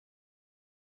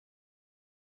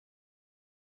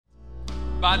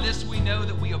By this we know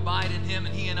that we abide in him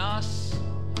and he in us,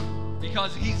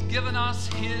 because he's given us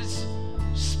his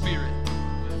Spirit.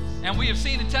 And we have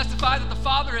seen and testified that the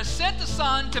Father has sent the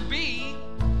Son to be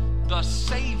the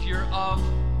Savior of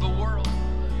the world.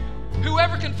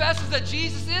 Whoever confesses that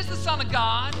Jesus is the Son of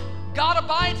God, God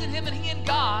abides in him and he in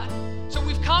God. So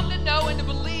we've come to know and to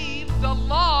believe the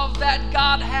love that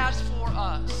God has for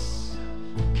us.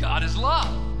 God is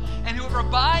love. And whoever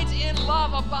abides in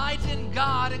love abides in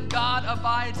God, and God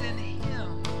abides in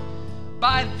him.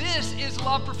 By this is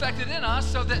love perfected in us,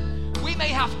 so that we may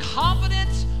have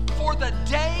confidence for the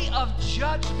day of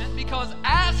judgment, because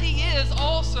as he is,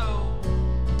 also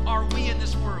are we in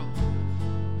this world.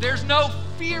 There's no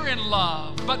fear in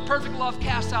love, but perfect love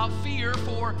casts out fear,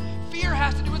 for fear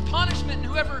has to do with punishment, and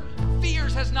whoever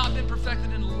fears has not been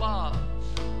perfected in love.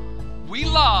 We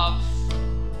love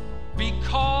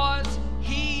because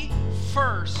he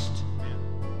first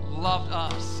loved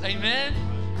us. Amen?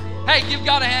 Hey, give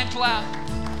God a hand clap.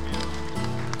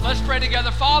 Let's pray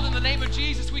together. Father, in the name of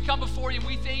Jesus, we come before you and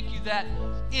we thank you that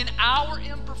in our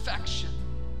imperfection,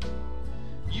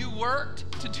 you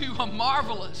worked to do a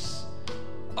marvelous,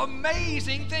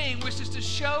 amazing thing, which is to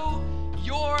show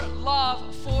your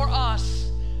love for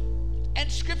us. And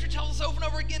Scripture tells us over and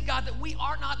over again, God, that we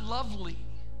are not lovely.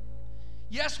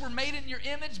 Yes, we're made in your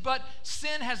image, but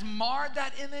sin has marred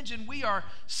that image, and we are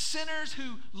sinners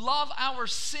who love our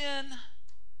sin,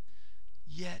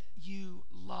 yet you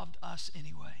loved us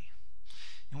anyway.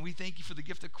 And we thank you for the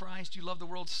gift of Christ. You loved the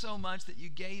world so much that you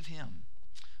gave him.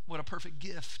 What a perfect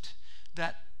gift,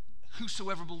 that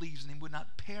whosoever believes in him would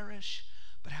not perish,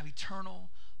 but have eternal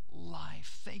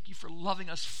life. Thank you for loving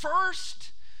us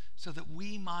first, so that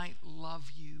we might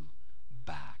love you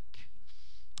back.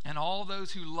 And all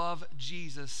those who love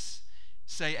Jesus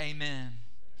say amen.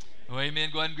 Oh,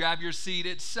 amen. Go ahead and grab your seat.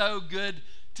 It's so good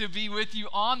to be with you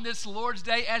on this Lord's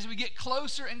Day as we get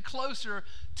closer and closer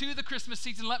to the Christmas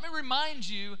season. Let me remind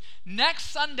you, next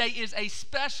Sunday is a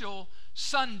special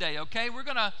Sunday, okay? We're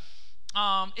going to,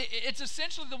 it's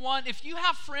essentially the one, if you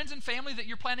have friends and family that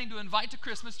you're planning to invite to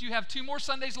Christmas, you have 2 more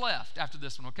Sundays left after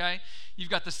this one, okay?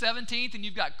 You've got the 17th and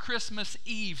you've got Christmas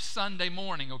Eve Sunday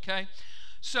morning, okay?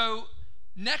 So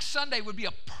next Sunday would be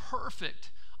a perfect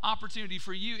opportunity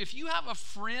for you. If you have a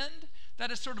friend that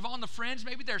is sort of on the fringe,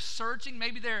 maybe they're searching,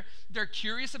 maybe they're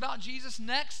curious about Jesus,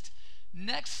 next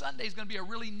Sunday is going to be a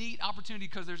really neat opportunity,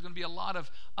 because there's going to be a lot of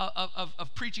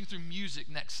preaching through music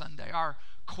next Sunday. Our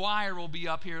choir will be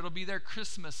up here. It'll be their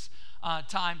Christmas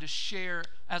time to share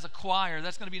as a choir.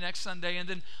 That's going to be next Sunday. And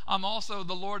then also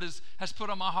the Lord has put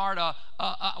on my heart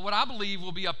what I believe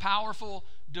will be a powerful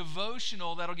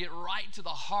devotional that'll get right to the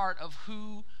heart of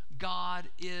who God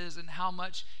is and how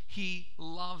much he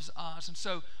loves us. And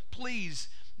so please,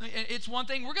 it's one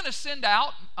thing, we're going to send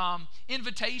out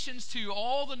invitations to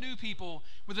all the new people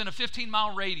within a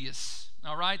 15-mile radius,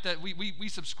 all right, that we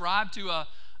subscribe to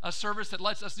a service that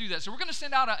lets us do that. So we're going to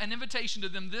send out an invitation to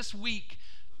them this week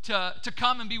to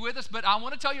come and be with us. But I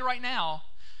want to tell you right now,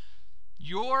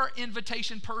 your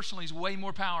invitation personally is way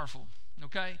more powerful,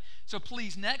 okay? So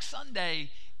please, next Sunday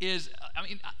is,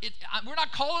 we're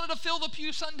not calling it a Fill the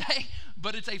Pew Sunday,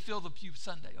 but it's a Fill the Pew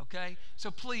Sunday, okay? So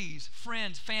please,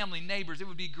 friends, family, neighbors, it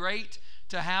would be great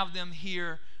to have them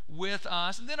here with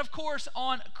us. And then, of course,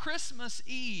 on Christmas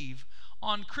Eve,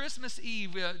 so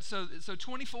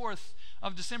 24th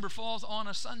of December falls on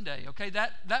a Sunday, okay?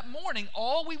 That morning,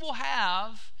 all we will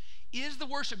have is the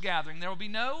worship gathering. There will be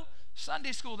no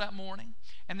Sunday school that morning,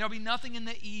 and there'll be nothing in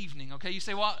the evening, okay? You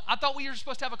say, well, I thought we were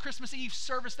supposed to have a Christmas Eve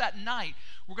service that night.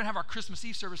 We're going to have our Christmas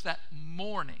Eve service that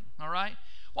morning, all right?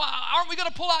 Well, aren't we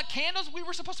going to pull out candles? We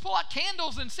were supposed to pull out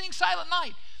candles and sing Silent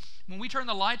Night. When we turn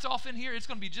the lights off in here, it's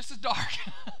going to be just as dark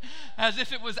as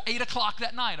if it was 8 o'clock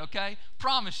that night, okay?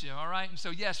 Promise you, all right? And so,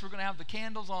 yes, we're going to have the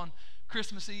candles on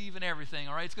Christmas Eve and everything,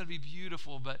 all right? It's going to be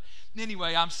beautiful. But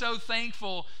anyway, I'm so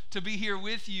thankful to be here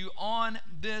with you on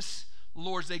this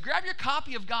Lord's Day. Grab your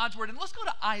copy of God's Word and let's go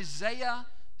to Isaiah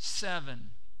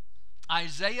 7.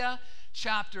 Isaiah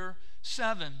chapter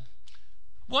 7.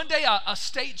 One day a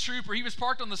state trooper, he was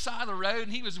parked on the side of the road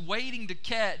and he was waiting to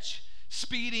catch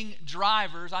speeding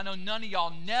drivers. I know none of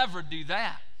y'all never do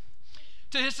that.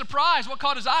 To his surprise, what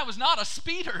caught his eye was not a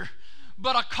speeder,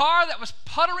 but a car that was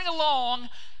puttering along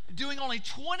doing only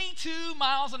 22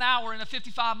 miles an hour in a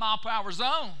 55 mile per hour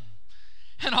zone.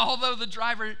 And although the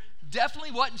driver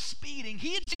definitely wasn't speeding,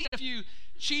 he had seen a few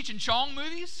Cheech and Chong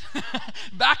movies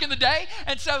back in the day,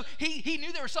 and so he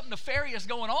knew there was something nefarious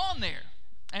going on there.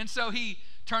 And so he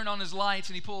turned on his lights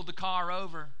and he pulled the car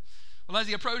over. Well, as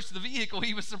he approached the vehicle,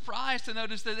 he was surprised to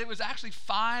notice that it was actually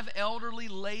 5 elderly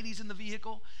ladies in the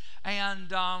vehicle,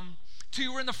 and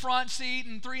 2 were in the front seat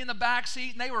and 3 in the back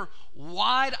seat, and they were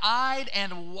wide-eyed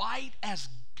and white as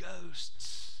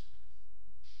ghosts.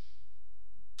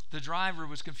 The driver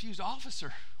was confused.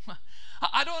 Officer,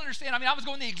 I don't understand. I mean, I was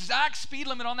going the exact speed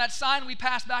limit on that sign we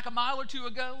passed back a mile or 2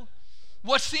 ago.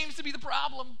 What seems to be the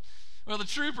problem? Well, the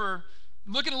trooper,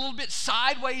 looking a little bit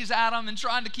sideways at him and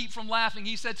trying to keep from laughing,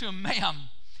 he said to him, "Ma'am,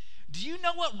 do you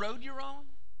know what road you're on?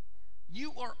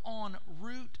 You are on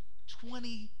Route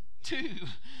 22.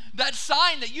 That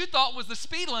sign that you thought was the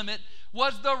speed limit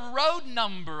was the road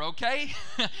number, okay?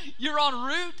 You're on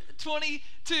Route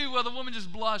 22. Well, the woman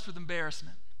just blushed with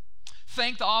embarrassment,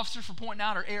 thanked the officer for pointing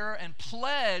out her error, and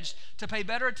pledged to pay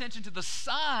better attention to the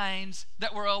signs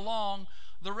that were along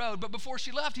the road. But before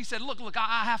she left, he said, look,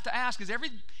 I have to ask, is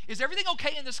everything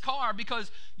okay in this car? Because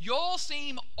y'all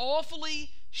seem awfully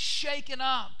shaken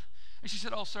up. And she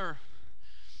said, "Oh, sir,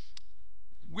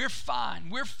 we're fine.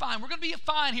 We're fine. We're going to be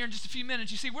fine here in just a few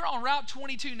minutes. You see, we're on Route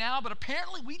 22 now, but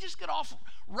apparently we just get off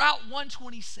Route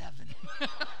 127.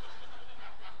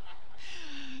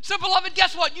 So, beloved,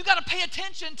 guess what? You got to pay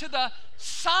attention to the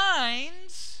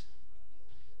signs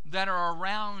that are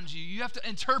around you. You have to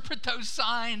interpret those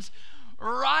signs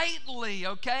rightly,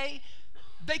 okay?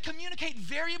 They communicate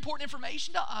very important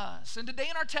information to us. And today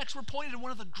in our text, we're pointed to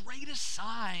one of the greatest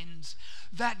signs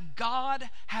that God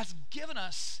has given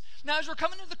us. Now, as we're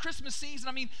coming into the Christmas season,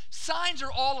 I mean, signs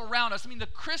are all around us. I mean, the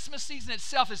Christmas season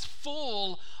itself is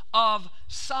full of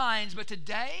signs. But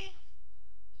today,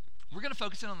 we're going to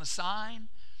focus in on the sign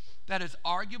that is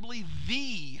arguably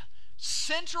the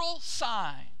central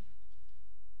sign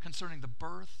concerning the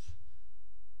birth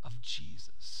of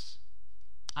Jesus.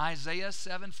 Isaiah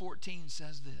 7:14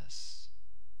 says this,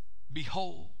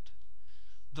 "Behold,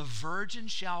 the virgin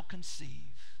shall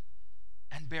conceive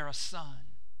and bear a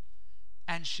son,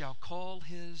 and shall call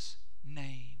his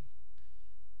name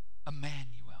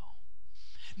Emmanuel."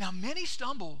 Now, many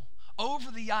stumble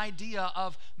over the idea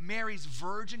of Mary's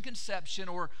virgin conception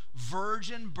or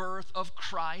virgin birth of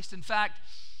Christ. In fact,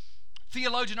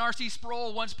 theologian R.C.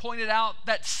 Sproul once pointed out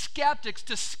that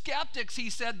to skeptics, he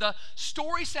said, the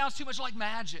story sounds too much like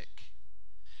magic,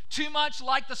 too much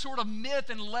like the sort of myth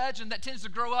and legend that tends to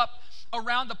grow up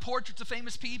around the portraits of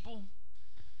famous people.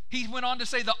 He went on to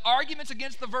say the arguments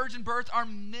against the virgin birth are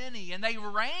many, and they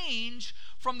range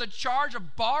from the charge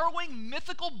of borrowing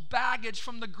mythical baggage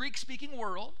from the Greek-speaking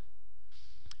world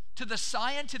to the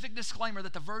scientific disclaimer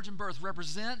that the virgin birth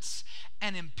represents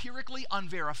an empirically,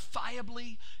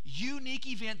 unverifiably unique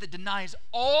event that denies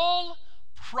all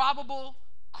probable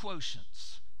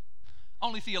quotients.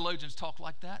 Only theologians talk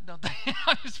like that, don't they?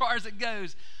 As far as it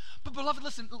goes. But beloved,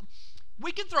 listen,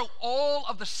 we can throw all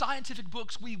of the scientific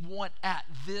books we want at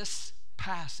this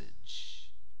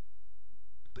passage,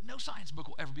 but no science book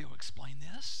will ever be able to explain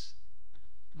this.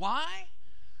 Why?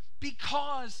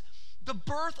 Because the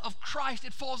birth of Christ,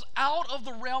 it falls out of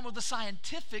the realm of the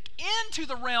scientific into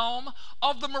the realm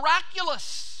of the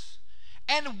miraculous.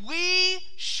 And we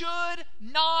should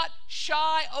not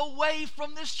shy away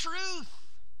from this truth.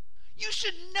 You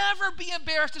should never be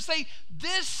embarrassed to say,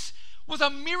 this was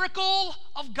a miracle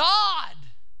of God.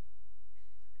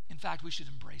 In fact, we should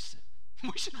embrace it.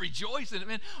 We should rejoice in it.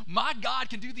 Man, my God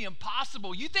can do the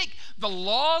impossible. You think the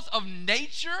laws of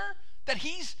nature that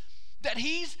he's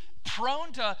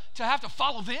prone to have to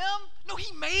follow them? No,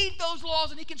 he made those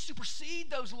laws and he can supersede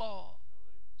those laws.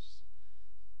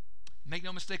 Make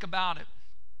no mistake about it.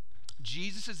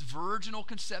 Jesus' virginal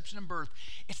conception and birth,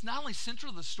 it's not only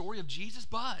central to the story of Jesus,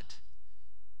 but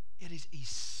it is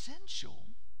essential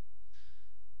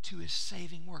to his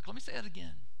saving work. Let me say that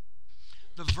again.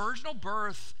 The virginal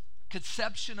birth,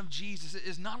 conception of Jesus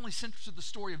is not only central to the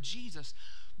story of Jesus,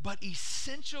 but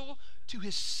essential to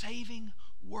his saving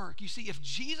work. You see, if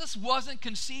Jesus wasn't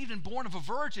conceived and born of a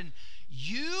virgin,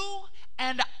 you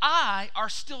and I are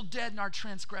still dead in our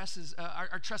trespasses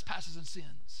and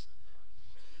sins.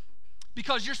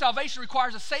 Because your salvation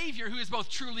requires a Savior who is both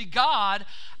truly God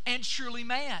and truly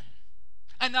man.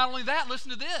 And not only that, listen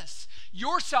to this.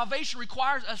 Your salvation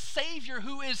requires a Savior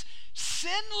who is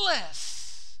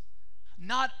sinless,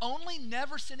 not only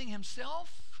never sinning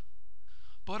himself,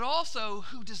 but also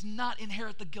who does not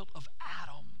inherit the guilt of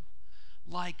Adam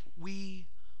like we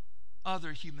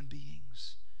other human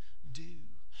beings do.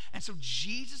 And so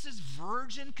Jesus'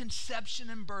 virgin conception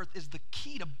and birth is the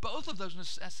key to both of those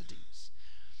necessities.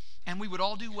 And we would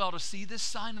all do well to see this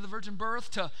sign of the virgin birth,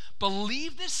 to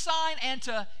believe this sign, and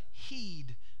to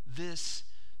heed this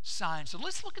sign. So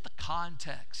let's look at the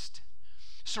context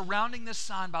surrounding this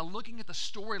sign by looking at the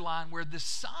storyline where this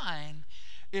sign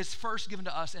is first given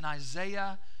to us in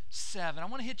Isaiah 7. I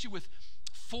want to hit you with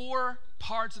 4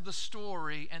 parts of the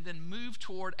story and then move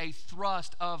toward a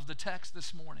thrust of the text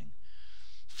this morning.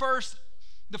 First,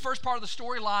 the first part of the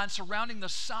storyline surrounding the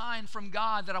sign from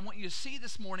God that I want you to see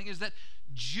this morning is that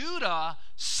Judah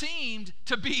seemed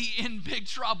to be in big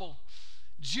trouble.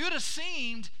 Judah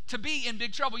seemed to be in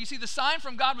big trouble. You see, the sign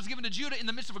from God was given to Judah in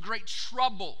the midst of a great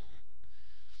trouble.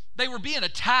 They were being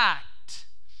attacked.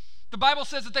 The Bible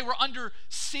says that they were under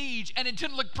siege, and it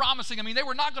didn't look promising. I mean, they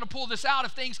were not going to pull this out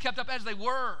if things kept up as they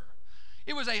were.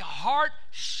 It was a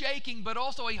heart-shaking, but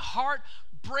also a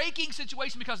heart-breaking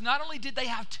situation, because not only did they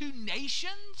have 2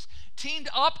 nations teamed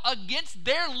up against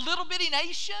their little bitty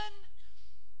nation,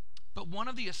 but one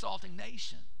of the assaulting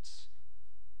nations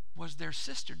was their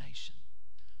sister nation,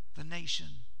 the nation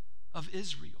of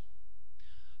Israel.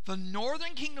 The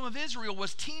northern kingdom of Israel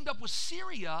was teamed up with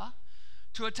Syria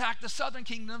to attack the southern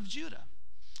kingdom of Judah.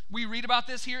 We read about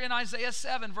this here in Isaiah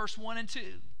 7, verse 1 and 2.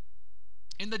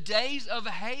 In the days of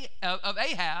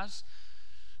Ahaz,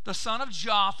 the son of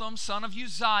Jotham, son of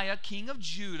Uzziah, king of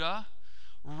Judah,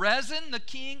 Rezin, the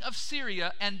king of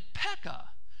Syria, and Pekah,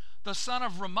 the son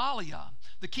of Remaliah,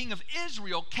 the king of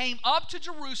Israel, came up to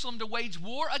Jerusalem to wage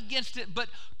war against it, but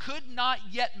could not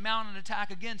yet mount an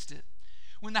attack against it.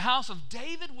 When the house of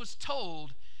David was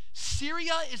told,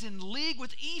 Syria is in league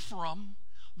with Ephraim,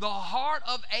 the heart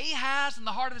of Ahaz and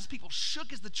the heart of his people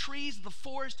shook as the trees of the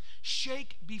forest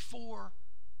shake before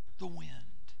the wind.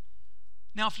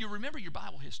 Now, if you remember your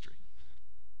Bible history,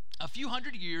 a few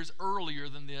hundred years earlier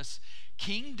than this,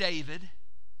 King David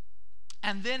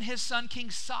and then his son King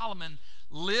Solomon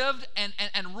lived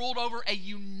and ruled over a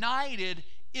united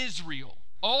Israel.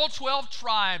 All 12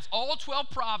 tribes, all 12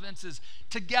 provinces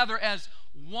together as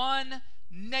one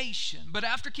nation. But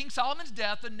after King Solomon's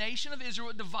death, the nation of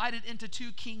Israel divided into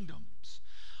 2 kingdoms.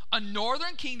 A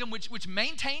northern kingdom which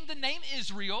maintained the name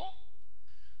Israel,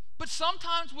 but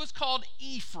sometimes was called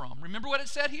Ephraim. Remember what it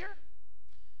said here?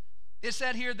 It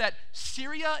said here that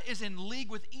Syria is in league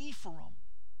with Ephraim.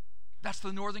 That's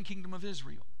the northern kingdom of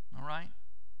Israel, all right?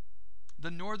 The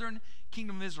northern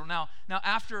kingdom of Israel. Now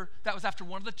after that was after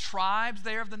one of the tribes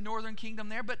there of the northern kingdom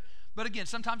there, but again,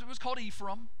 sometimes it was called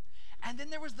Ephraim. And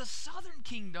then there was the southern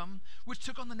kingdom, which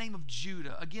took on the name of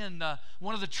Judah. Again,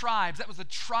 one of the tribes. That was the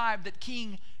tribe that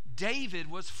King David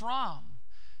was from.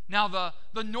 Now,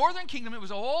 the northern kingdom, it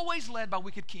was always led by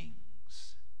wicked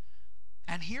kings.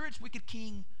 And here it's wicked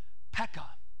King Pekah.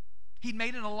 He'd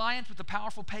made an alliance with the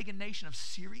powerful pagan nation of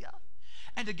Syria.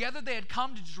 And together they had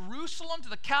come to Jerusalem, to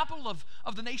the capital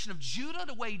of the nation of Judah,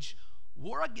 to wage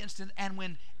war against it. And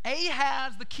when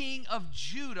Ahaz, the king of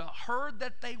Judah, heard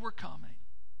that they were coming,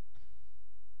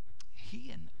 he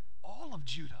and all of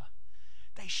Judah,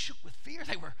 they shook with fear.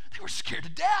 They were scared to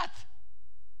death.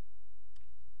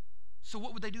 So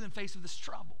what would they do in face of this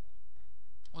trouble?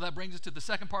 Well, that brings us to the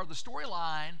second part of the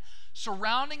storyline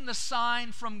surrounding the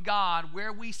sign from God,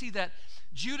 where we see that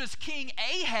Judah's king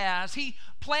Ahaz, he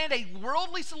planned a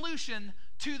worldly solution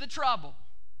to the trouble.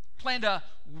 Planned a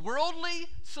worldly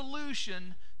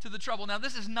solution to the trouble. Now,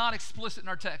 this is not explicit in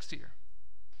our text here,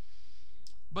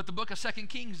 but the book of 2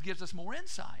 Kings gives us more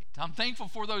insight. I'm thankful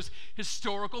for those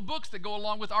historical books that go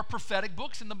along with our prophetic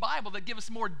books in the Bible that give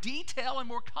us more detail and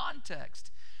more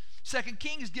context. 2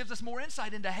 Kings gives us more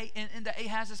insight into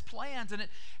Ahaz's plans, and it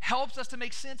helps us to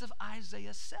make sense of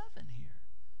Isaiah 7 here.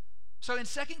 So in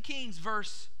 2 Kings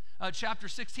chapter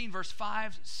 16, verse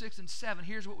 5, 6, and 7,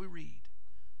 here's what we read.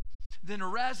 Then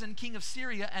Rezin, king of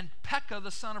Syria, and Pekah,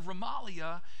 the son of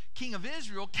Remaliah, king of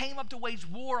Israel, came up to wage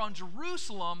war on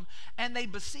Jerusalem, and they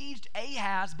besieged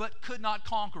Ahaz, but could not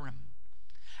conquer him.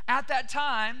 At that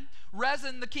time,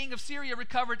 Rezin, the king of Syria,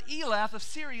 recovered Elath of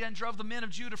Syria and drove the men of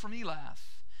Judah from Elath.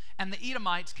 And the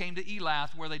Edomites came to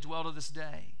Elath, where they dwell to this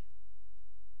day.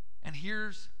 And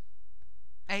here's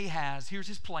Ahaz. Here's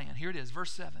his plan. Here it is,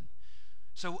 verse 7.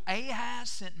 So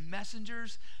Ahaz sent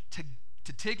messengers to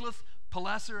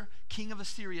Tiglath-Pileser, king of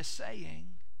Assyria, saying,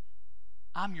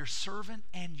 I'm your servant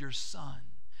and your son.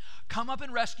 Come up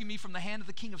and rescue me from the hand of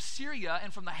the king of Syria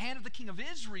and from the hand of the king of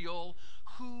Israel,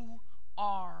 who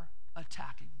are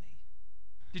attacking me.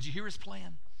 Did you hear his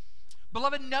plan?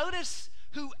 Beloved, notice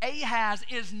who Ahaz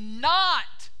is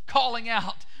not calling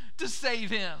out to save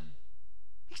him.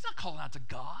 He's not calling out to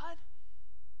God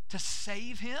to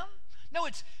save him. No,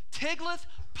 it's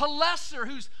Tiglath-Pileser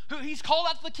who he's called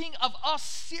out to the king of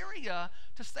Assyria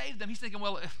to save them. He's thinking,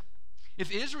 well,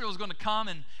 if Israel is going to come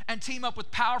and team up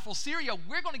with powerful Syria,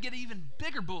 we're going to get an even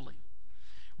bigger bully.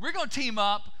 We're going to team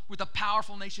up with the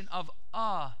powerful nation of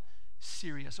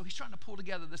Assyria. So he's trying to pull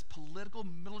together this political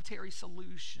military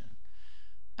solution.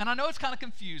 And I know it's kind of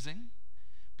confusing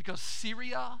because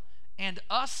Syria and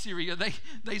Assyria,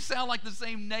 they sound like the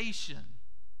same nation.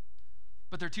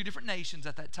 But they're two different nations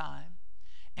at that time.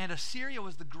 And Assyria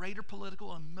was the greater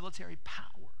political and military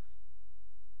power.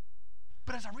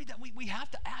 But as I read that, we have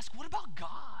to ask, what about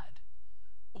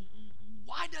God?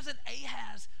 Why doesn't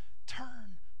Ahaz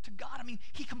turn to God? I mean,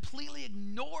 he completely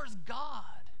ignores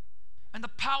God and the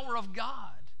power of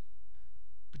God.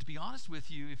 But to be honest with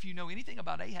you, if you know anything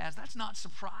about Ahaz, that's not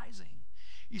surprising.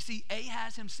 You see,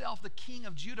 Ahaz himself, the king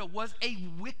of Judah, was a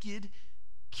wicked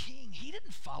king. He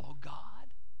didn't follow God.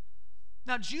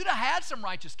 Now, Judah had some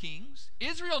righteous kings.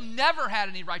 Israel never had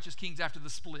any righteous kings after the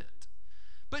split.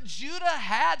 But Judah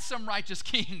had some righteous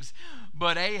kings,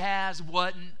 but Ahaz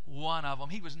wasn't one of them.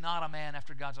 He was not a man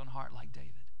after God's own heart like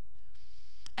David.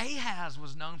 Ahaz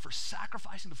was known for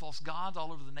sacrificing to false gods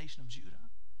all over the nation of Judah.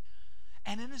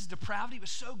 And in his depravity, it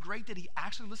was so great that he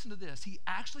actually, listen to this, he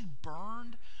actually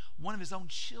burned one of his own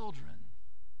children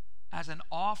as an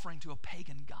offering to a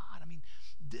pagan god. I mean,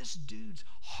 this dude's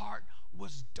heart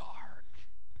was dark.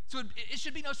 So it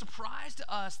should be no surprise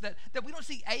to us that we don't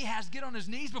see Ahaz get on his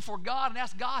knees before God and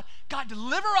ask God, God,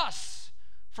 deliver us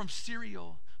from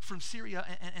Syria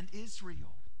and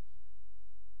Israel.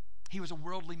 He was a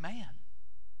worldly man.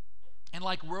 And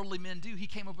like worldly men do, he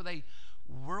came up with a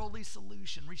worldly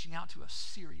solution, reaching out to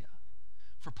Assyria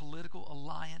for political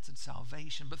alliance and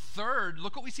salvation. But third,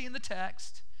 look what we see in the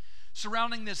text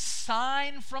surrounding this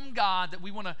sign from God that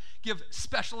we want to give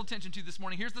special attention to this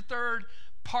morning. Here's the third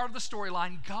part of the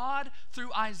storyline. God,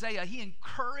 through Isaiah, he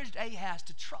encouraged Ahaz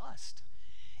to trust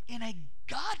in a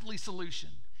godly solution,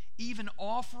 even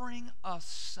offering a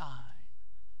sign.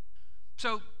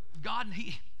 So God,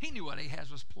 he knew what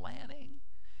Ahaz was planning.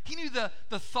 He knew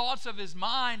the thoughts of his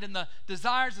mind and the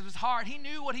desires of his heart. He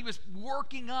knew what he was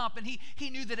working up, and he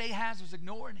knew that Ahaz was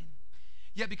ignoring him.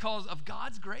 Yet because of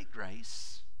God's great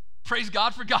grace, praise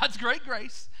God for God's great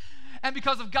grace, and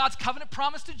because of God's covenant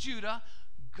promise to Judah,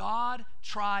 God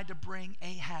tried to bring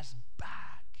Ahaz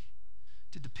back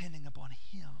to depending upon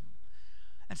him.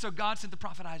 And so God sent the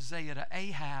prophet Isaiah to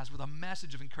Ahaz with a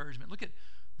message of encouragement. Look at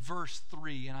verse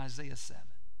 3 in Isaiah 7.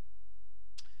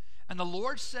 And the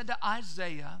Lord said to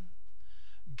Isaiah,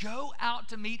 go out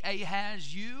to meet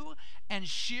Ahaz, you and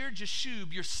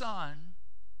Shear-Jashub, your son,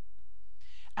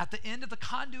 at the end of the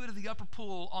conduit of the upper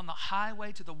pool on the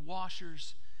highway to the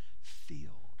washer's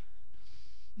field.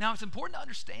 Now, it's important to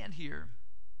understand here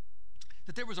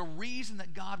that there was a reason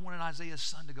that God wanted Isaiah's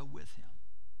son to go with him.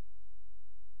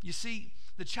 You see,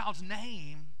 the child's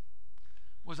name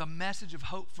was a message of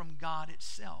hope from God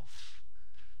itself.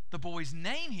 The boy's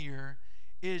name here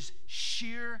is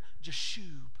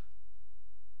Shear-Jashub,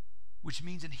 which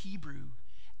means in Hebrew,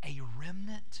 a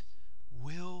remnant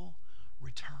will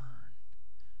return.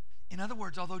 In other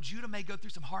words, although Judah may go through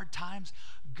some hard times,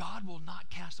 God will not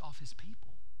cast off his people.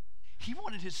 He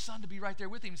wanted his son to be right there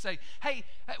with him and say, hey,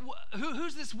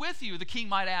 who's this with you? The king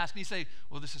might ask. And he'd say,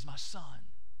 well, this is my son.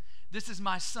 This is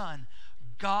my son.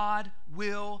 God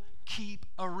will keep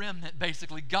a remnant,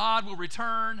 basically. God will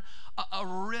return a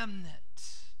remnant.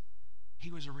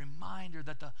 He was a reminder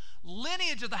that the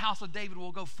lineage of the house of David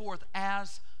will go forth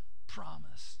as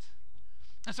promised.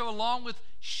 And so along with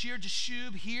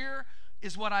Shear-Jashub, here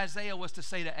is what Isaiah was to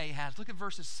say to Ahaz. Look at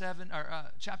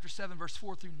chapter 7, verse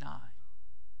 4 through 9.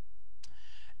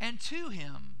 And to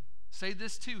him, say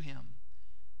this to him,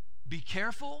 be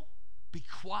careful, be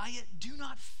quiet, do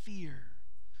not fear.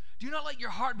 Do not let your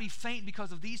heart be faint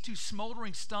because of these two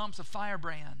smoldering stumps of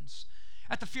firebrands,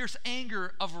 at the fierce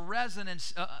anger of Rezin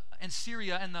and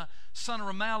Syria and the son of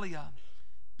Remaliah.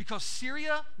 Because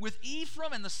Syria with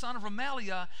Ephraim and the son of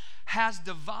Remaliah has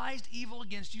devised evil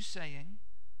against you, saying,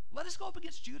 let us go up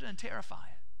against Judah and terrify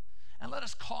it, and let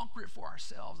us conquer it for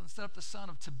ourselves and set up the son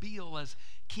of Tabeel as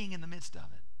king in the midst of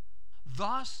it.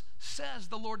 Thus says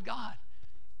the Lord God,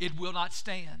 it will not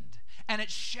stand, and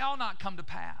it shall not come to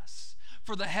pass.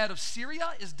 For the head of Syria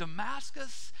is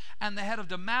Damascus, and the head of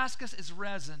Damascus is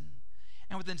Rezin.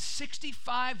 And within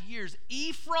 65 years,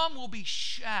 Ephraim will be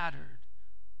shattered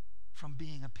from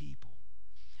being a people.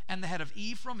 And the head of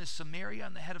Ephraim is Samaria,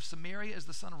 and the head of Samaria is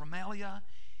the son of Remaliah.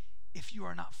 If you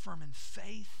are not firm in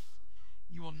faith,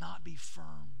 you will not be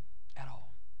firm at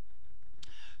all.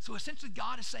 So essentially,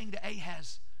 God is saying to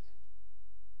Ahaz,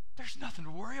 there's nothing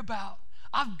to worry about.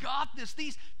 I've got this.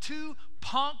 These two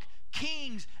punk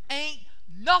kings ain't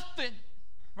nothing,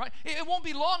 right? It won't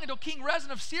be long until King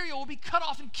Rezin of Syria will be cut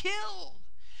off and killed.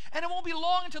 And it won't be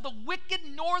long until the wicked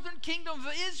northern kingdom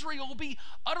of Israel will be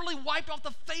utterly wiped off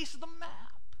the face of the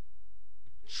map.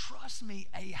 Trust me,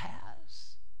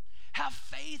 Ahaz. Have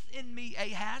faith in me,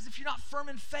 Ahaz. If you're not firm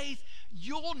in faith,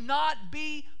 you'll not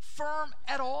be firm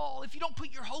at all. If you don't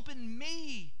put your hope in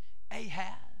me,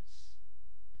 Ahaz,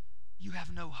 you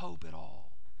have no hope at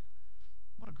all.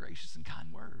 What a gracious and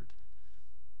kind word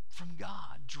from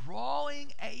God,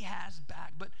 drawing Ahaz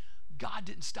back. But God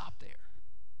didn't stop there.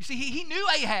 You see, he knew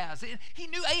Ahaz. He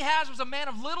knew Ahaz was a man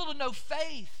of little to no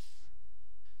faith.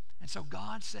 And so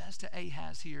God says to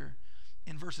Ahaz here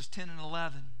in verses 10 and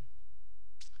 11,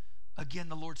 again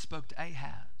the Lord spoke to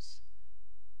Ahaz.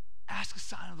 Ask a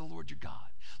sign of the Lord your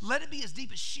God. Let it be as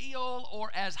deep as Sheol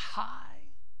or as high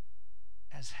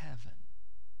as heaven.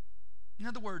 In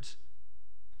other words,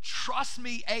 trust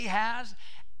me, Ahaz,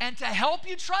 and to help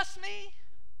you trust me,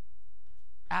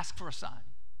 ask for a sign.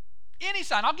 Any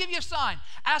sign. I'll give you a sign.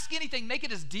 Ask anything. Make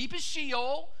it as deep as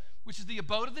Sheol, which is the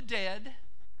abode of the dead,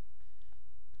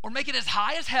 or make it as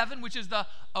high as heaven, which is the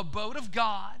abode of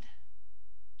God.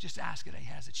 Just ask it,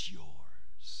 Ahaz. It's yours.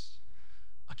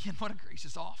 Again, what a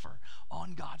gracious offer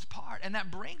on God's part. And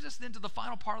that brings us then to the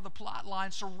final part of the plot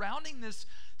line surrounding this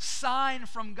sign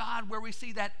from God, where we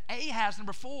see that Ahaz,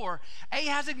 number 4,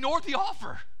 Ahaz ignored the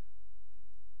offer.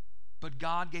 But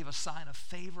God gave a sign of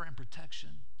favor and protection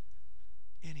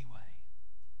anyway.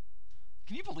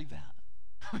 Can you believe that?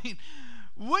 I mean,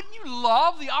 wouldn't you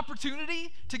love the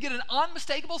opportunity to get an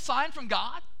unmistakable sign from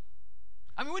God?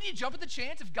 I mean, wouldn't you jump at the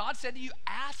chance if God said to you,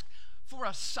 ask for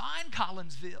a sign,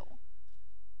 Collinsville?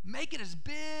 Make it as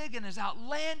big and as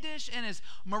outlandish and as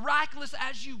miraculous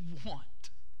as you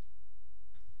want.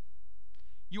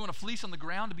 You want a fleece on the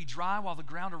ground to be dry while the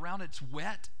ground around it's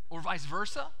wet, or vice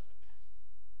versa?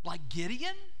 Like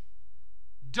Gideon?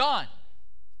 Done.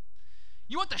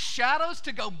 You want the shadows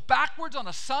to go backwards on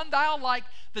a sundial like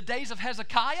the days of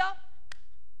Hezekiah?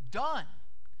 Done.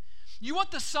 You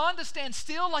want the sun to stand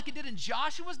still like it did in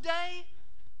Joshua's day?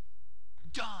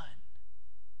 Done.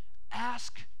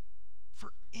 Ask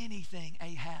for anything,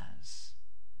 Ahaz.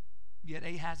 Yet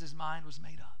Ahaz's mind was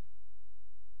made up.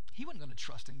 He wasn't going to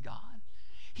trust in God.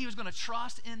 He was going to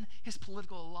trust in his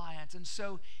political alliance. And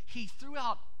so he threw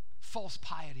out false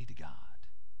piety to God.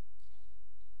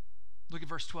 Look at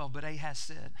verse 12. But Ahaz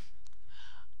said,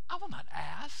 I will not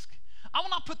ask. I will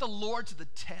not put the Lord to the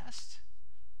test.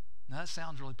 Now that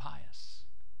sounds really pious.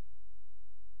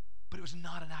 But it was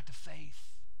not an act of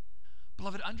faith.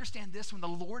 Beloved, understand this. When the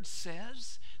Lord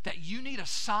says that you need a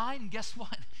sign, guess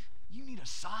what? You need a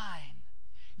sign.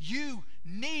 You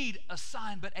need a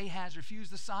sign. But Ahaz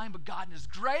refused the sign. But God in his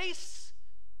grace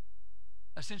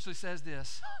essentially says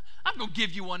this: I'm going to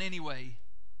give you one anyway.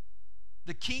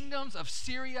 The kingdoms of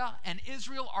Syria and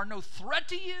Israel are no threat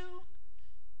to you.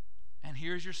 And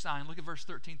here's your sign. Look at verse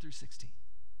 13 through 16.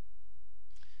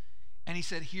 And he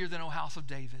said, Hear then, O house of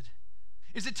David.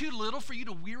 Is it too little for you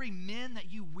to weary men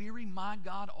that you weary my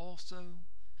God also?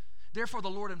 Therefore the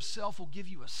Lord himself will give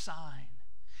you a sign.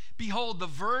 Behold, the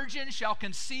virgin shall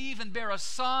conceive and bear a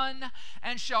son,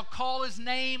 and shall call his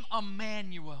name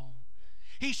Emmanuel.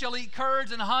 He shall eat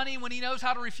curds and honey when he knows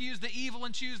how to refuse the evil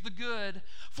and choose the good.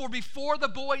 For before the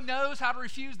boy knows how to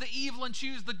refuse the evil and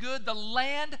choose the good, the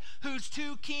land whose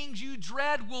 2 kings you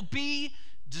dread will be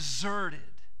deserted.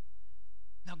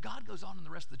 Now God goes on in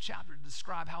the rest of the chapter to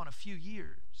describe how in a few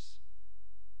years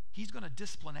he's going to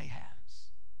discipline Ahaz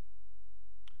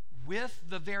with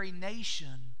the very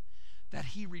nation that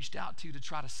he reached out to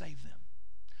try to save them.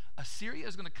 Assyria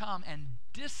is going to come and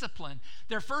discipline.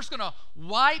 They're first going to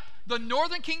wipe the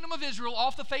northern kingdom of Israel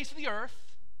off the face of the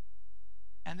earth,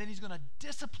 and then he's going to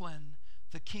discipline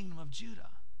the kingdom of Judah.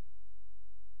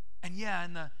 And yeah,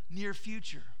 in the near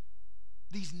future,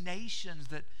 these nations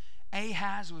that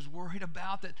Ahaz was worried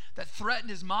about, that threatened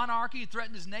his monarchy,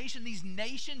 threatened his nation, these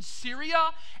nations,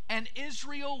 Syria and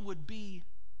Israel, would be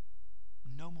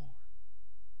no more.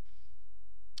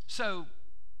 So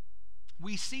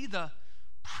we see the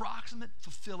proximate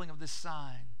fulfilling of this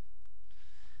sign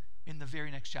in the very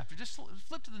next chapter. Just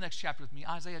flip to the next chapter with me,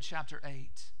 Isaiah chapter 8.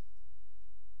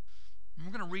 And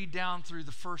we're going to read down through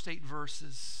the first 8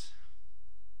 verses.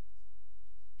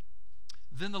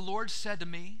 Then the Lord said to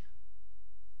me,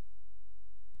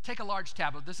 take a large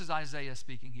tablet. This is Isaiah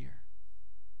speaking here.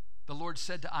 The Lord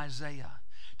said to Isaiah,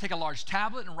 take a large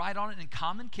tablet and write on it in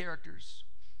common characters,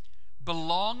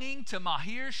 belonging to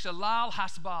Mahir Shalal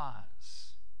Hasbaz.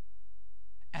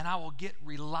 And I will get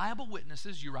reliable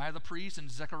witnesses, Uriah the priest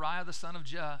and Zechariah the son of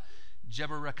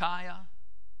Jeberechiah,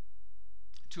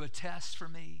 to attest for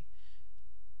me.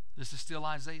 This is still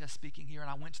Isaiah speaking here. And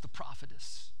I went to the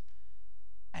prophetess,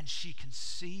 and she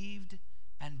conceived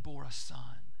and bore a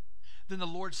son. Then the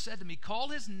Lord said to me, call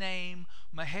his name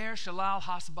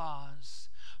Maher-shalal-Hash-baz.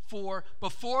 For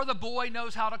before the boy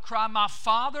knows how to cry, my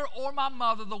father or my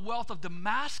mother, the wealth of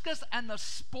Damascus and the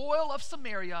spoil of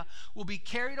Samaria will be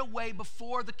carried away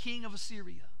before the king of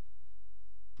Assyria.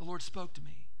 The Lord spoke to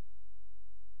me.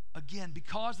 Again,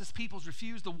 because this people's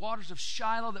refused the waters of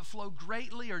Shiloh that flow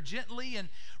greatly or gently, and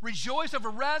rejoice over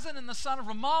Rezin and the son of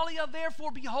Remaliah,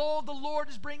 therefore, behold, the Lord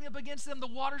is bringing up against them the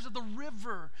waters of the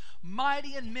river,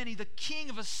 mighty and many, the king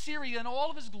of Assyria in all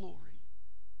of his glory.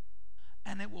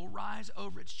 And it will rise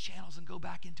over its channels and go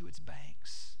back into its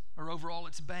banks, or over all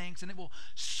its banks, and it will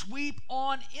sweep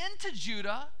on into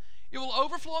Judah. It will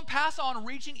overflow and pass on,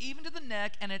 reaching even to the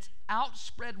neck, and its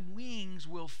outspread wings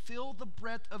will fill the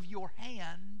breadth of your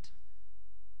hand,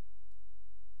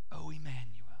 O Emmanuel.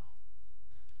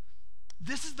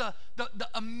 This is the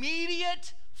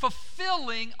immediate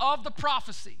fulfilling of the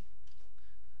prophecy.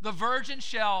 The virgin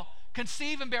shall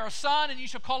conceive and bear a son, and you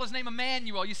shall call his name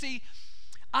Emmanuel. You see,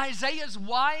 Isaiah's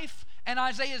wife and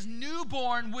Isaiah's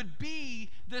newborn would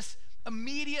be this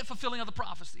immediate fulfilling of the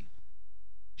prophecy.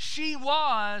 She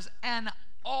was an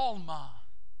Alma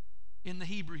in the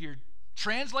Hebrew here,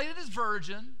 translated as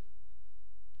virgin,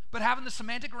 but having the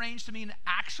semantic range to mean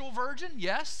actual virgin,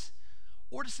 yes,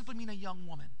 or to simply mean a young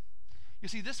woman. You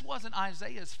see, this wasn't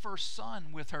Isaiah's first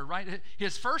son with her, right?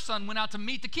 His first son went out to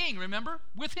meet the king, remember,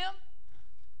 with him?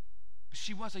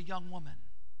 She was a young woman.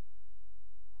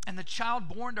 And the child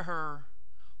born to her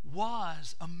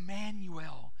was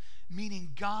Emmanuel,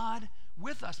 meaning God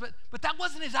with us. But that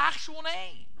wasn't his actual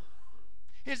name.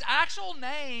 His actual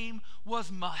name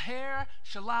was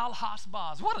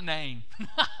Maher-shalal-Hash-baz. What a name.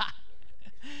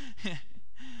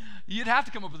 You'd have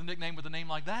to come up with a nickname with a name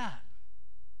like that.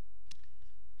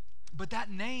 But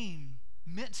that name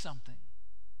meant something.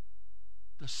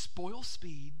 The spoil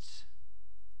speeds,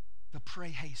 the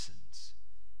prey hastens,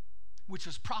 which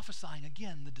was prophesying,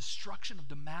 again, the destruction of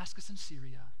Damascus and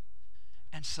Syria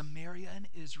and Samaria and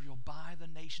Israel by the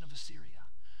nation of Assyria.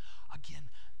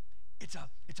 Again, it's a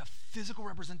physical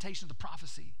representation of the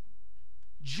prophecy.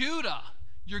 Judah,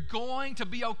 you're going to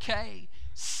be okay.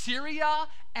 Syria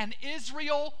and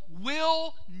Israel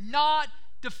will not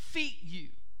defeat you.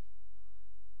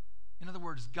 In other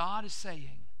words, God is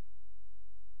saying,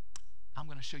 I'm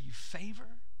going to show you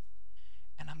favor,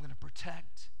 and I'm going to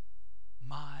protect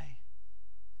my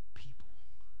people.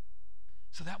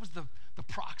 So that was the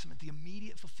proximate, the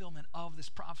immediate fulfillment of this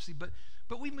prophecy. But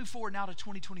we move forward now to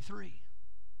 2023.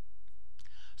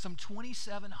 Some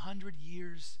 2,700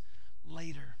 years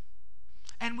later.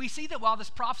 And we see that while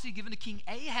this prophecy given to King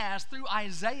Ahaz through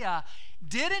Isaiah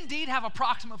did indeed have a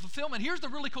proximate fulfillment, here's the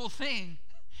really cool thing.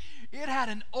 It had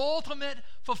an ultimate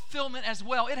fulfillment as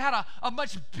well. It had a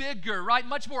much bigger, right,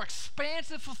 much more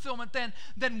expansive fulfillment than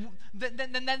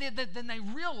they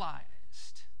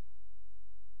realized.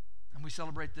 And we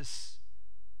celebrate this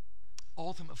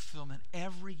ultimate fulfillment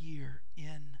every year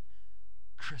in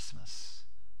Christmas.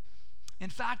 In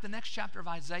fact, the next chapter of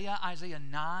Isaiah, Isaiah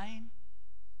 9,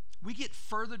 we get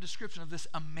further description of this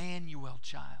Emmanuel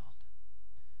child.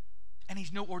 And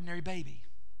he's no ordinary baby.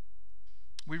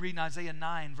 We read in Isaiah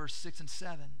 9, verse 6 and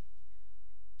 7,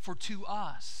 for to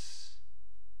us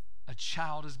a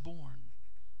child is born,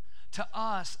 to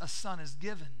us a son is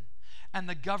given, and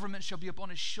the government shall be upon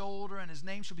his shoulder, and his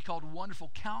name shall be called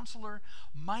Wonderful Counselor,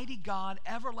 Mighty God,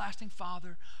 Everlasting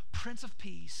Father, Prince of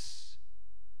Peace.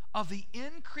 Of the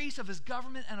increase of his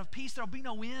government and of peace there will be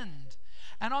no end.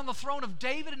 And on the throne of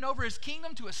David and over his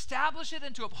kingdom, to establish it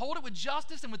and to uphold it with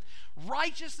justice and with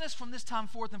righteousness from this time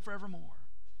forth and forevermore.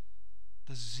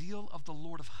 The zeal of the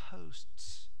Lord of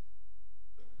hosts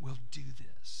will do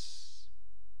this.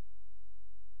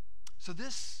 So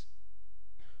this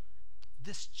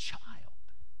child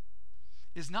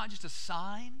is not just a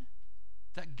sign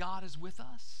that God is with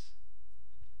us.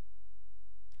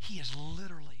 He is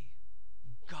literally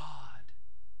God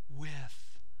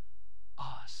with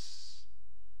us.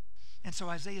 And so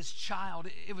Isaiah's child,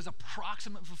 it was a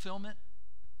proximate fulfillment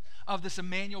of this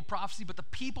Emmanuel prophecy, but the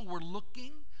people were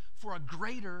looking for a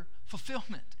greater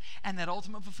fulfillment. And that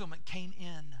ultimate fulfillment came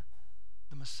in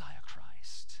the Messiah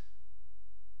Christ.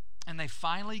 And they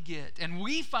finally get, and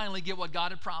we finally get what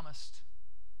God had promised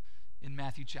in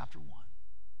Matthew chapter 1,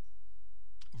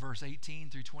 verse 18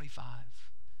 through 25.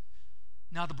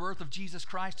 Now the birth of Jesus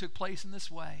Christ took place in this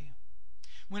way.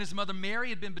 When his mother Mary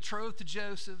had been betrothed to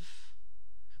Joseph,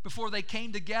 before they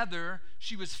came together,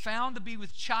 she was found to be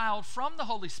with child from the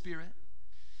Holy Spirit.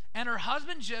 And her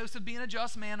husband Joseph, being a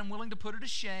just man and willing to put her to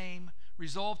shame,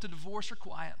 resolved to divorce her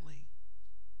quietly.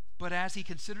 But as he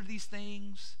considered these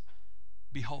things,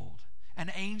 behold,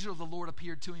 an angel of the Lord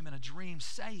appeared to him in a dream,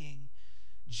 saying,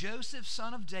 Joseph,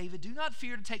 son of David, do not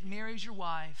fear to take Mary as your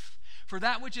wife, for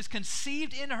that which is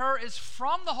conceived in her is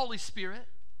from the Holy Spirit.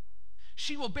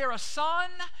 She will bear a son,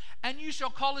 and you shall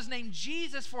call his name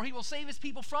Jesus, for he will save his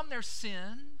people from their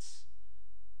sins.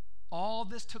 All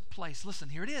this took place. Listen,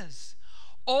 here it is.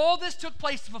 All this took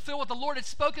place to fulfill what the Lord had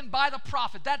spoken by the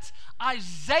prophet. That's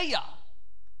Isaiah.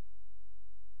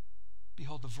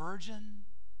 Behold, the virgin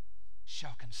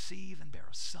shall conceive and bear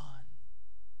a son,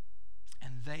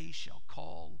 and they shall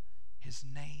call his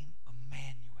name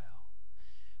Emmanuel,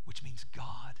 which means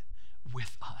God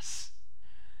with us.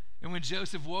 And when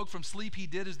Joseph woke from sleep, he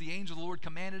did as the angel of the Lord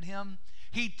commanded him.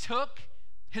 He took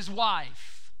his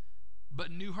wife,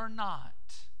 but knew her not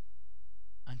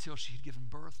until she had given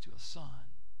birth to a son,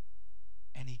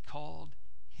 and he called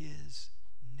his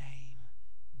name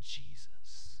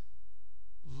Jesus.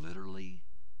 Literally,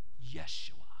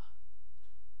 Yeshua,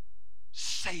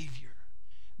 Savior.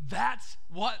 That's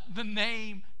what the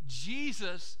name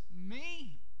Jesus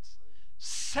means.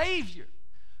 Savior.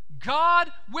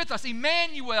 God with us.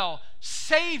 Emmanuel,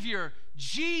 Savior,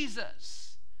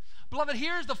 Jesus. Beloved,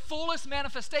 here's the fullest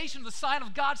manifestation of the sign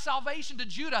of God's salvation to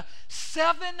Judah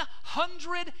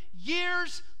 700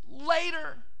 years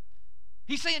later.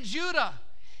 He's saying, Judah,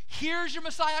 here's your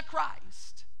Messiah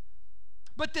Christ.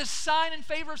 But this sign in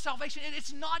favor of salvation,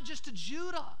 it's not just to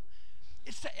Judah.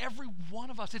 It's to every one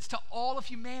of us. It's to all of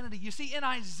humanity. You see, in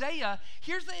Isaiah,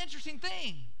 here's the interesting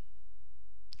thing.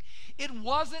 It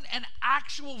wasn't an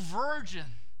actual virgin.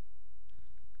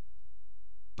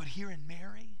 But here in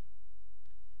Mary,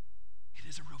 it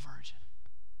is a real virgin.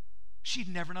 She'd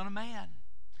never known a man,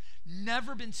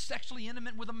 never been sexually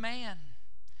intimate with a man.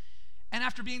 And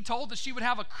after being told that she would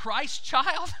have a Christ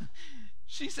child,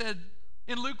 she said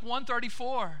in Luke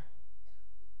 1:34,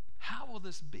 how will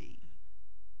this be,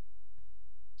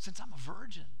 since I'm a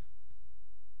virgin?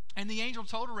 And the angel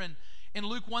told her in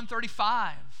Luke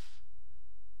 1:35,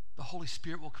 the Holy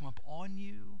Spirit will come up on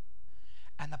you,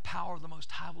 and the power of the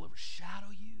Most High will overshadow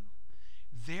you.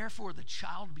 Therefore, the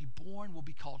child to be born will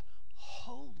be called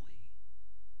Holy,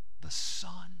 the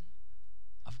Son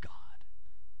of God.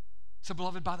 So,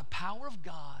 beloved, by the power of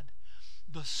God,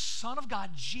 the Son of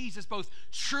God, Jesus, both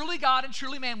truly God and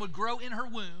truly man, would grow in her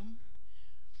womb.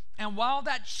 And while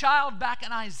that child back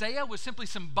in Isaiah was simply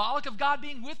symbolic of God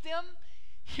being with them,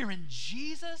 here in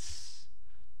Jesus,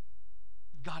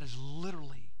 God is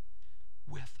literally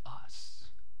with us.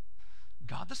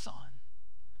 God the Son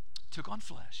took on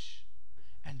flesh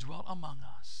and dwelt among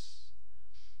us.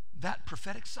 That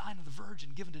prophetic sign of the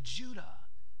virgin given to Judah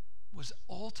was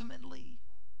ultimately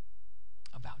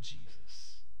about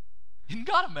Jesus. Isn't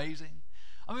God amazing?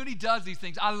 I mean, when he does these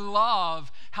things, I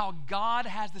love how God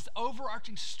has this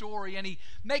overarching story, and he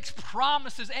makes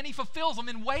promises and he fulfills them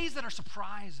in ways that are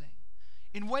surprising,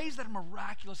 in ways that are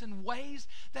miraculous, in ways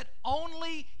that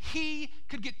only he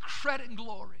could get credit and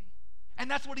glory.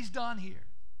 And that's what he's done here.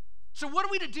 So what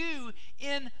are we to do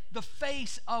in the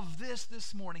face of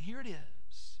this morning? Here it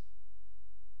is.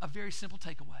 A very simple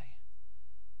takeaway.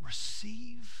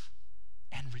 Receive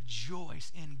and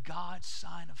rejoice in God's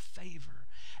sign of favor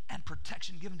and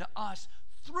protection given to us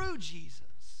through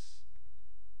Jesus,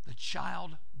 the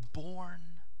child born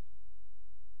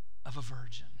of a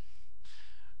virgin.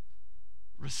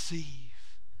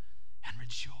 Receive and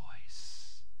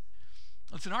rejoice.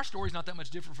 Listen, our story is not that much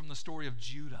different from the story of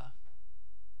Judah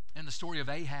and the story of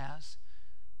Ahaz.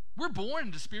 We're born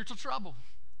into spiritual trouble.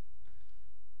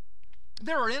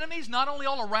 There are enemies not only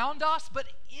all around us, but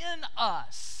in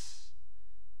us,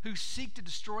 who seek to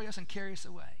destroy us and carry us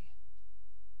away.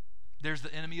 There's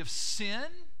the enemy of sin.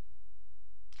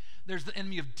 There's the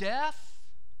enemy of death.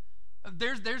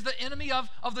 There's the enemy of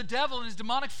the devil and his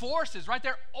demonic forces, right?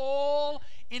 They're all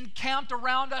encamped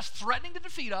around us, threatening to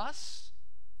defeat us,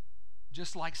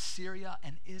 just like Syria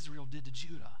and Israel did to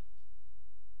Judah.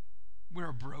 We're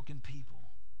a broken people.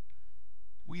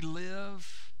 We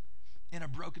live in a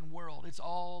broken world. It's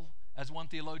all, as one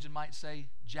theologian might say,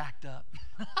 jacked up.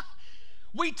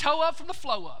 We toe up from the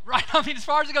flow up, right? I mean, as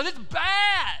far as it goes, it's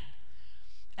bad.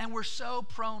 And we're so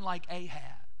prone, like Ahaz,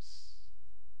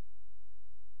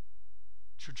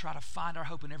 to try to find our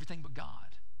hope in everything but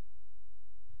God.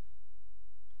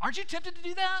 Aren't you tempted to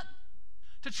do that?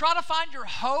 To try to find your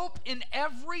hope in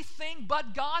everything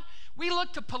but God? We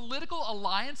look to political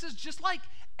alliances just like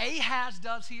Ahaz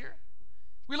does here.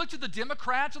 We look to the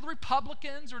Democrats or the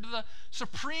Republicans or to the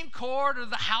Supreme Court or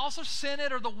the House or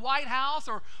Senate or the White House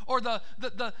or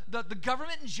the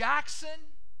government in Jackson.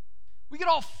 We get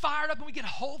all fired up and we get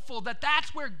hopeful that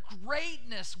that's where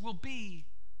greatness will be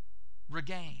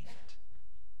regained.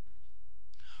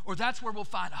 Or that's where we'll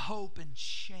find hope and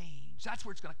change. That's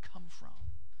where it's going to come from.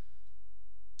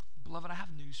 Beloved, I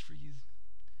have news for you.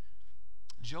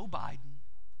 Joe Biden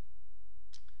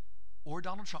or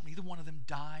Donald Trump, neither one of them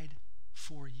died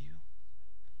for you.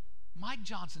 Mike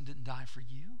Johnson didn't die for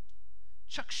you.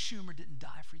 Chuck Schumer didn't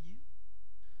die for you.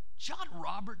 John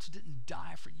Roberts didn't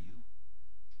die for you.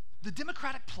 The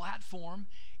Democratic platform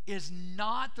is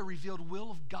not the revealed will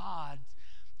of God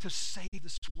to save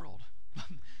this world.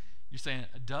 You're saying,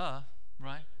 duh,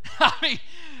 right? I mean,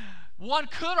 one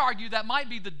could argue that might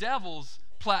be the devil's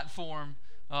platform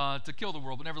to kill the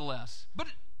world, but nevertheless. But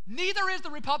neither is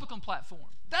the Republican platform.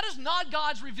 That is not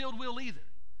God's revealed will either,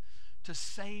 to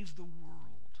save the world.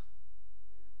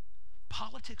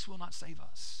 Politics will not save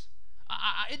us.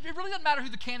 It really doesn't matter who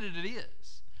the candidate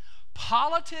is.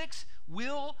 Politics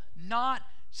will not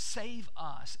save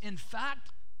us. In fact,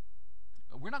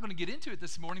 we're not going to get into it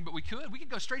this morning, but we could. We could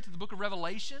go straight to the book of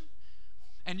Revelation,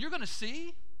 and you're going to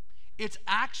see it's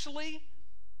actually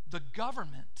the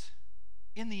government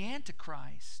in the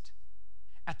Antichrist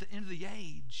at the end of the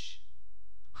age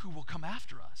who will come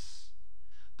after us.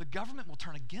 The government will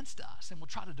turn against us and will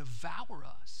try to devour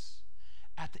us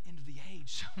at the end of the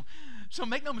age. So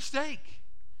make no mistake,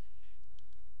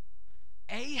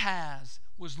 Ahaz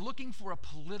was looking for a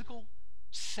political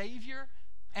savior,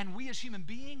 and we as human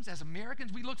beings, as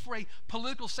Americans, we look for a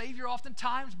political savior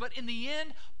oftentimes, but in the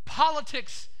end,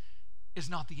 politics is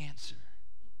not the answer.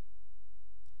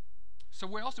 So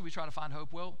where else do we try to find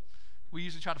hope? Well, we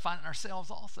usually try to find it in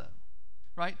ourselves also,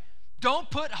 right?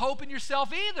 Don't put hope in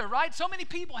yourself either, right? So many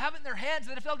people have it in their heads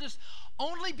that if they'll just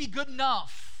only be good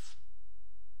enough,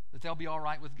 that they'll be all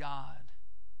right with God.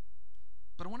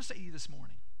 But I want to say to you this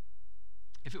morning,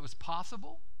 if it was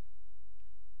possible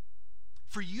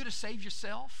for you to save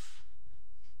yourself,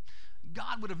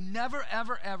 God would have never,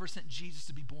 ever, ever sent Jesus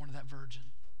to be born of that virgin.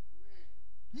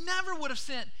 Never would have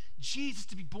sent Jesus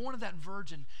to be born of that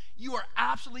virgin. You are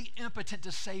absolutely impotent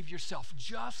to save yourself,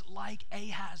 just like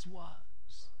Ahaz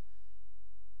was.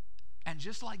 And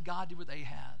just like God did with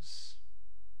Ahaz,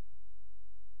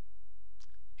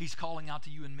 He's calling out to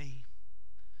you and me.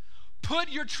 Put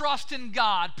your trust in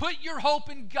God. Put your hope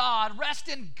in God. Rest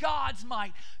in God's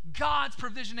might, God's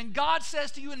provision. And God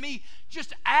says to you and me,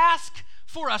 just ask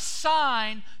for a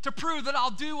sign to prove that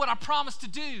I'll do what I promised to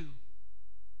do.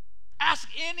 Ask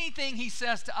anything, He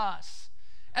says to us.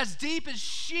 As deep as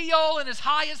Sheol and as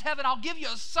high as heaven, I'll give you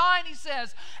a sign, He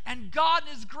says. And God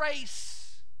in His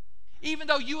grace, even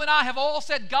though you and I have all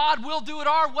said God will do it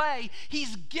our way,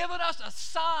 He's given us a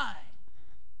sign.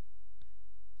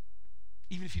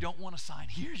 Even if you don't want a sign,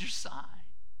 here's your sign.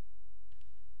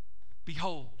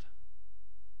 Behold,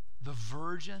 the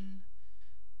virgin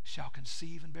shall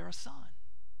conceive and bear a son,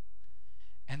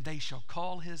 and they shall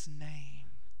call his name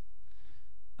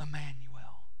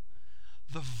Emmanuel.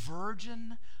 The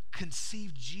virgin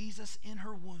conceived Jesus in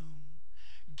her womb,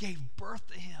 gave birth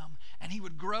to him, and he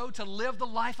would grow to live the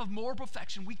life of moral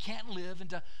perfection we can't live, and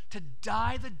to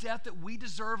die the death that we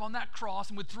deserve on that cross,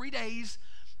 and would 3 days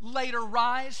later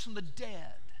rise from the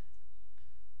dead.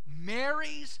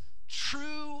 Mary's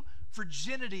true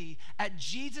virginity at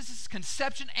Jesus'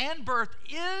 conception and birth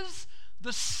is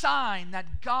the sign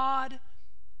that God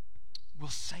will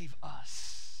save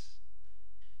us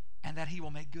and that He will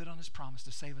make good on His promise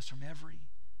to save us from every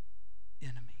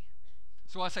enemy.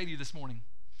 So I say to you this morning,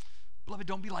 beloved,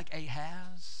 don't be like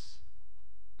Ahaz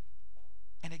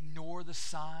and ignore the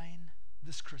sign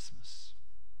this Christmas.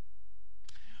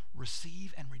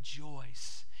 Receive and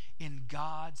rejoice in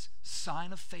God's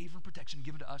sign of favor and protection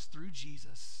given to us through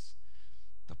Jesus,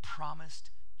 the promised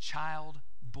child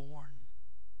born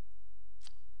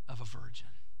of a virgin.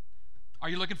 Are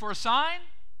you looking for a sign?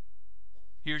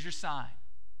 Here's your sign.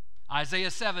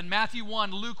 Isaiah 7, Matthew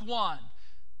 1, Luke 1.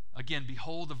 Again,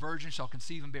 behold, the virgin shall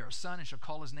conceive and bear a son and shall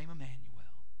call his name Emmanuel.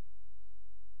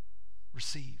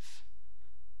 Receive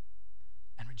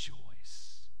and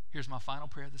rejoice. Here's my final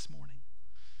prayer this morning.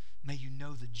 May you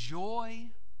know the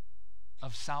joy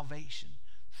of salvation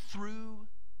through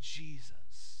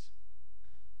Jesus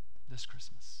this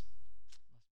Christmas.